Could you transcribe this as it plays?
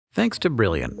Thanks to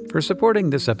Brilliant for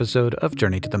supporting this episode of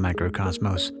Journey to the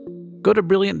Microcosmos. Go to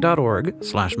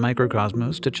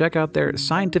brilliant.org/microcosmos to check out their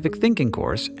scientific thinking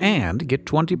course and get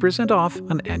 20% off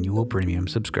an annual premium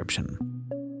subscription.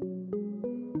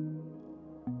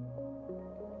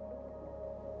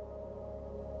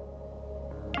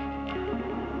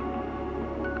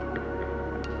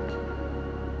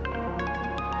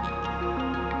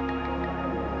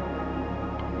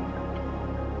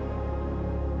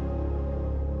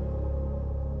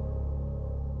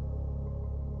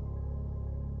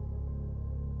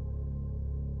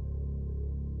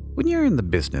 When you're in the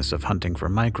business of hunting for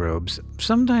microbes,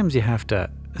 sometimes you have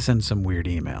to send some weird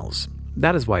emails.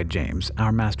 That is why James,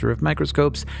 our master of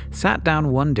microscopes, sat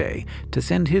down one day to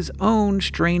send his own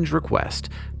strange request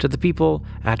to the people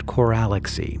at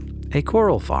Coralaxy, a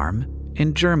coral farm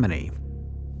in Germany.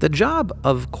 The job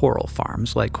of coral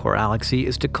farms like Coralaxy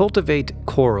is to cultivate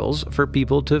corals for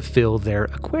people to fill their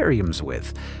aquariums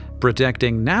with,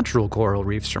 protecting natural coral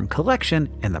reefs from collection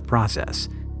in the process.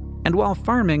 And while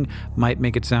farming might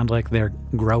make it sound like they're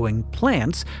growing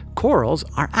plants, corals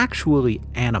are actually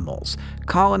animals,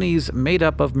 colonies made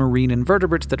up of marine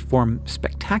invertebrates that form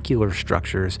spectacular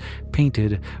structures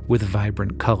painted with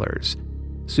vibrant colors.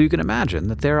 So you can imagine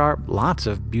that there are lots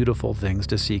of beautiful things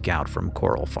to seek out from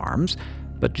coral farms,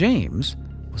 but James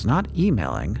was not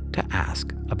emailing to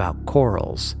ask about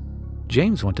corals.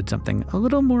 James wanted something a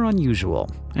little more unusual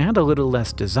and a little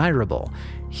less desirable.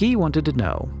 He wanted to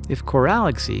know if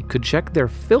Coralaxy could check their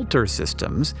filter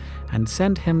systems and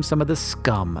send him some of the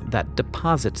scum that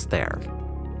deposits there.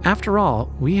 After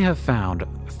all, we have found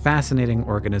fascinating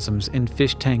organisms in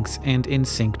fish tanks and in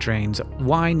sink drains.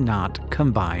 Why not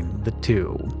combine the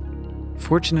two?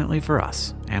 Fortunately for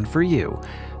us, and for you,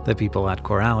 the people at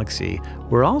Coralaxy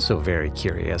were also very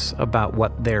curious about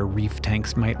what their reef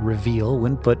tanks might reveal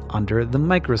when put under the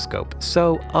microscope,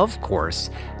 so of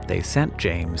course they sent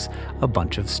James a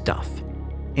bunch of stuff.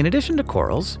 In addition to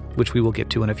corals, which we will get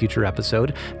to in a future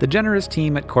episode, the generous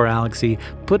team at Coralaxy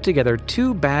put together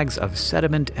 2 bags of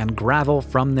sediment and gravel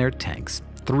from their tanks,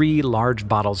 3 large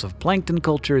bottles of plankton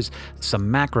cultures,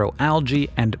 some macroalgae,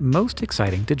 and most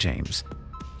exciting to James,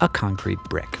 a concrete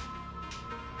brick.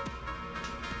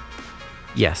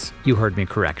 Yes, you heard me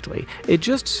correctly. It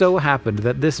just so happened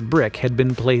that this brick had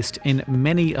been placed in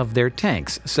many of their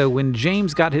tanks, so when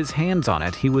James got his hands on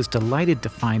it, he was delighted to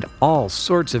find all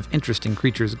sorts of interesting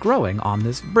creatures growing on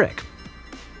this brick.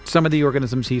 Some of the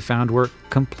organisms he found were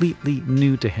completely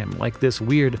new to him, like this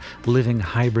weird living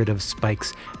hybrid of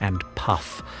spikes and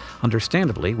puff.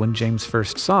 Understandably, when James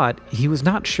first saw it, he was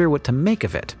not sure what to make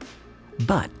of it.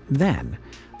 But then,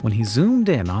 when he zoomed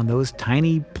in on those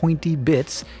tiny pointy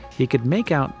bits, he could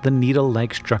make out the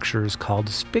needle-like structures called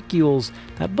spicules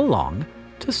that belong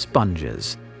to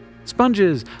sponges.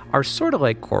 Sponges are sort of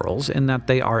like corals in that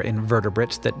they are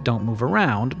invertebrates that don't move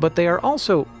around, but they are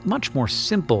also much more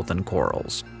simple than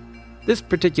corals. This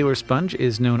particular sponge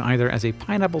is known either as a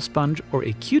pineapple sponge or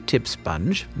a Q-tip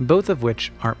sponge, both of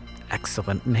which are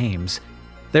excellent names.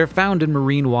 They're found in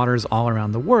marine waters all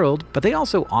around the world, but they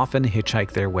also often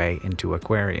hitchhike their way into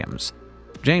aquariums.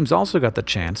 James also got the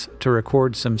chance to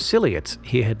record some ciliates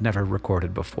he had never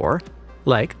recorded before,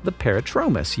 like the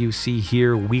Paratromus you see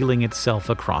here wheeling itself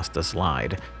across the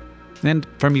slide. And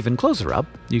from even closer up,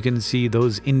 you can see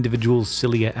those individual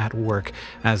cilia at work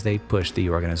as they push the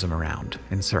organism around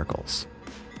in circles.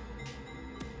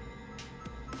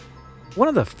 One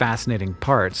of the fascinating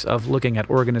parts of looking at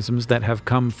organisms that have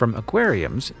come from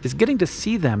aquariums is getting to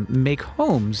see them make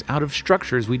homes out of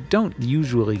structures we don't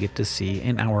usually get to see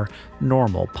in our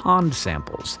normal pond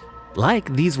samples.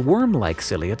 Like these worm-like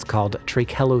ciliates called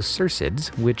trachelocercids,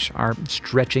 which are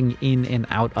stretching in and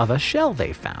out of a shell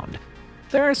they found.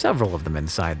 There are several of them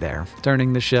inside there,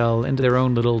 turning the shell into their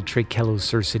own little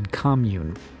trachelocercid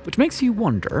commune, which makes you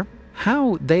wonder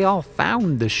how they all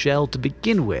found the shell to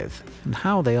begin with, and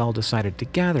how they all decided to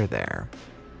gather there.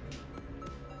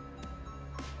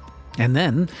 And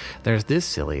then there's this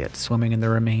ciliate swimming in the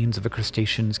remains of a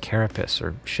crustacean's carapace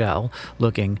or shell,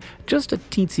 looking just a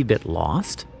teensy bit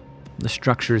lost. The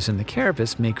structures in the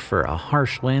carapace make for a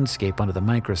harsh landscape under the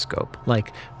microscope,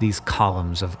 like these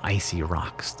columns of icy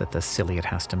rocks that the ciliate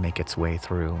has to make its way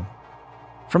through.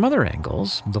 From other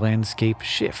angles, the landscape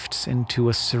shifts into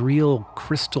a surreal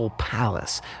crystal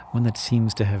palace, one that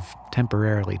seems to have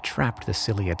temporarily trapped the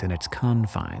ciliate in its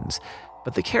confines.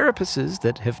 But the carapaces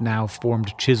that have now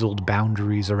formed chiseled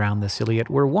boundaries around the ciliate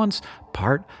were once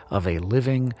part of a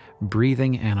living,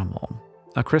 breathing animal,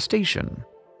 a crustacean.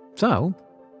 So,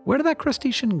 where did that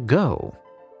crustacean go?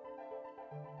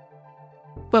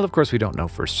 Well, of course we don't know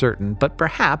for certain, but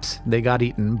perhaps they got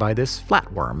eaten by this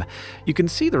flatworm. You can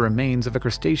see the remains of a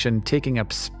crustacean taking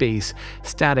up space,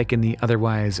 static in the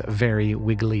otherwise very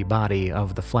wiggly body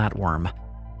of the flatworm.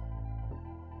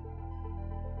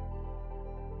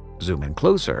 Zoom in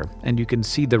closer, and you can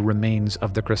see the remains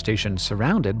of the crustacean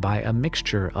surrounded by a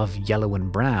mixture of yellow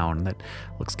and brown that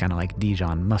looks kind of like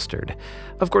Dijon mustard.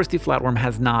 Of course, the flatworm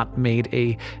has not made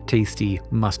a tasty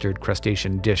mustard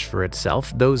crustacean dish for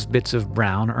itself. Those bits of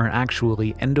brown are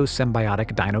actually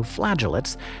endosymbiotic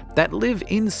dinoflagellates that live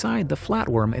inside the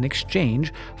flatworm in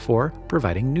exchange for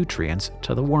providing nutrients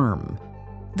to the worm.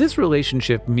 This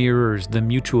relationship mirrors the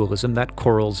mutualism that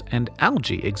corals and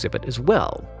algae exhibit as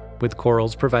well, with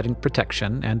corals providing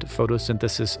protection and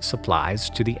photosynthesis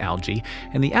supplies to the algae,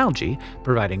 and the algae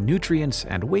providing nutrients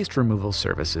and waste removal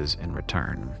services in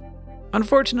return.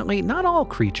 Unfortunately, not all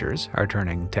creatures are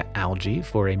turning to algae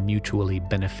for a mutually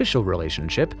beneficial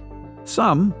relationship.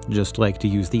 Some just like to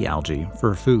use the algae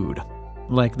for food,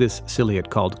 like this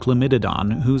ciliate called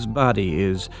Chlamydodon, whose body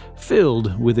is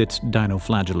filled with its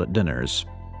dinoflagellate dinners.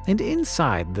 And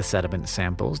inside the sediment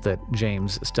samples that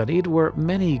James studied were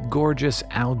many gorgeous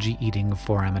algae-eating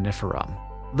foraminifera.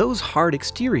 Those hard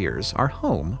exteriors are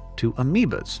home to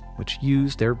amoebas, which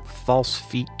use their false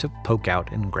feet to poke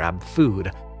out and grab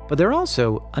food. But they're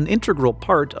also an integral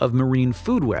part of marine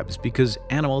food webs because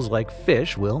animals like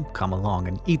fish will come along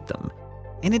and eat them.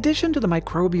 In addition to the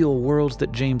microbial worlds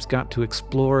that James got to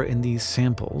explore in these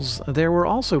samples, there were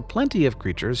also plenty of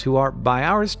creatures who are, by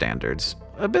our standards,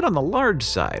 a bit on the large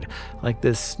side, like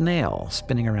this snail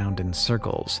spinning around in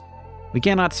circles. We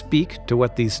cannot speak to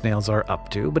what these snails are up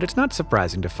to, but it's not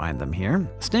surprising to find them here.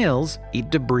 Snails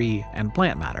eat debris and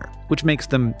plant matter, which makes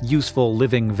them useful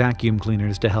living vacuum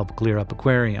cleaners to help clear up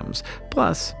aquariums.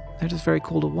 Plus, they're just very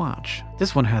cool to watch.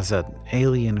 This one has an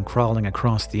alien crawling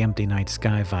across the empty night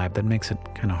sky vibe that makes it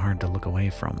kind of hard to look away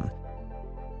from.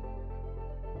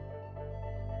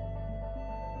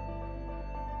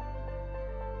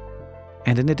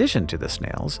 And in addition to the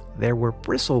snails, there were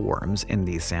bristleworms in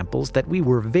these samples that we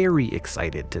were very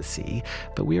excited to see,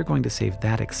 but we are going to save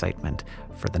that excitement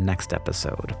for the next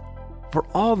episode. For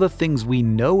all the things we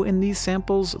know in these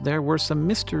samples, there were some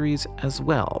mysteries as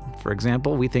well. For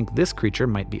example, we think this creature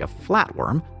might be a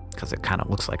flatworm, because it kind of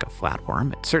looks like a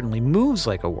flatworm. It certainly moves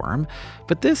like a worm,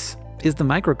 but this is the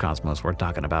microcosmos we're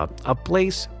talking about, a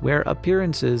place where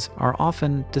appearances are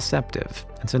often deceptive.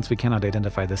 And since we cannot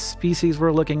identify the species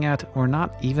we're looking at, we're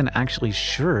not even actually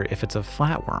sure if it's a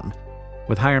flatworm.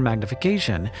 With higher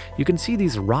magnification, you can see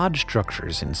these rod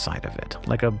structures inside of it,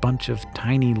 like a bunch of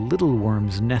tiny little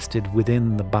worms nested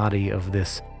within the body of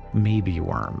this maybe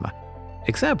worm.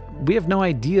 Except we have no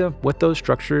idea what those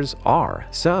structures are,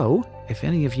 so if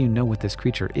any of you know what this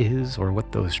creature is or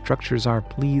what those structures are,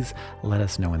 please let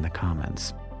us know in the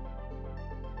comments.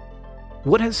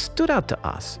 What has stood out to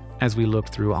us as we look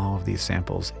through all of these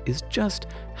samples is just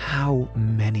how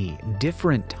many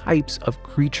different types of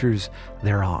creatures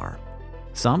there are.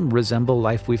 Some resemble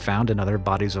life we found in other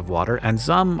bodies of water, and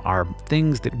some are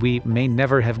things that we may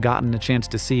never have gotten a chance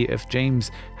to see if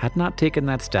James had not taken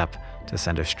that step to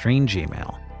send a strange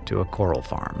email to a coral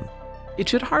farm. It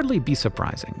should hardly be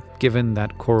surprising, given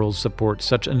that corals support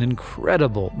such an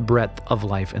incredible breadth of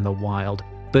life in the wild,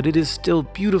 but it is still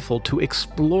beautiful to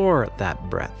explore that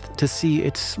breadth, to see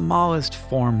its smallest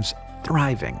forms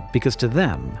thriving, because to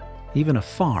them, even a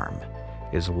farm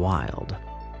is wild.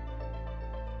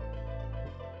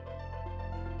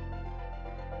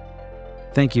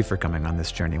 Thank you for coming on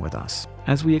this journey with us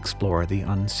as we explore the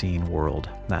unseen world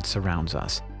that surrounds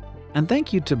us. And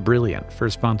thank you to Brilliant for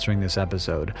sponsoring this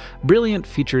episode. Brilliant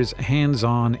features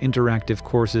hands-on interactive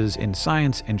courses in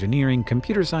science, engineering,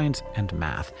 computer science, and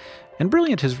math. And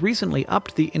Brilliant has recently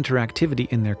upped the interactivity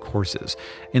in their courses.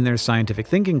 In their scientific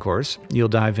thinking course, you'll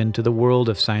dive into the world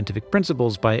of scientific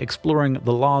principles by exploring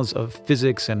the laws of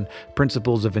physics and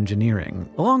principles of engineering.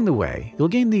 Along the way, you'll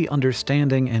gain the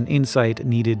understanding and insight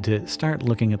needed to start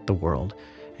looking at the world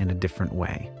in a different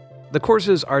way. The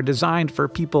courses are designed for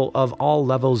people of all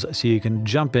levels, so you can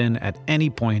jump in at any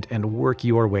point and work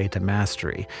your way to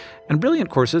mastery. And Brilliant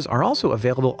courses are also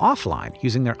available offline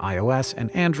using their iOS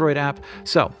and Android app,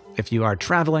 so if you are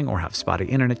traveling or have spotty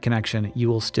internet connection, you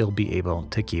will still be able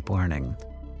to keep learning.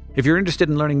 If you're interested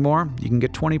in learning more, you can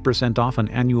get 20% off an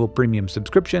annual premium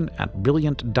subscription at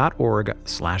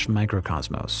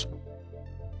brilliant.org/microcosmos.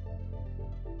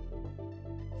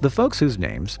 The folks whose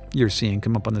names you're seeing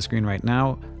come up on the screen right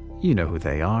now, you know who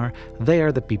they are. They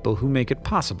are the people who make it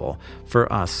possible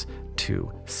for us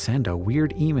to send a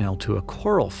weird email to a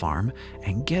coral farm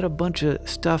and get a bunch of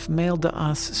stuff mailed to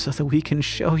us so that we can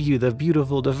show you the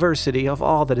beautiful diversity of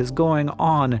all that is going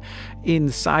on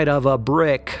inside of a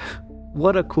brick.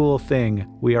 What a cool thing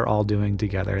we are all doing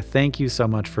together. Thank you so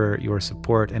much for your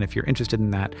support. And if you're interested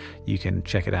in that, you can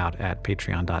check it out at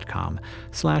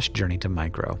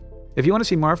patreon.com/journeytomicro. If you want to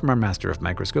see more from our master of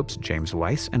microscopes, James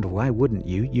Weiss, and why wouldn't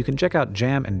you can check out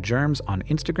Jam and Germs on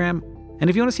Instagram. And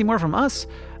if you want to see more from us,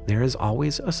 there is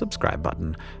always a subscribe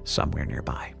button somewhere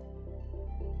nearby.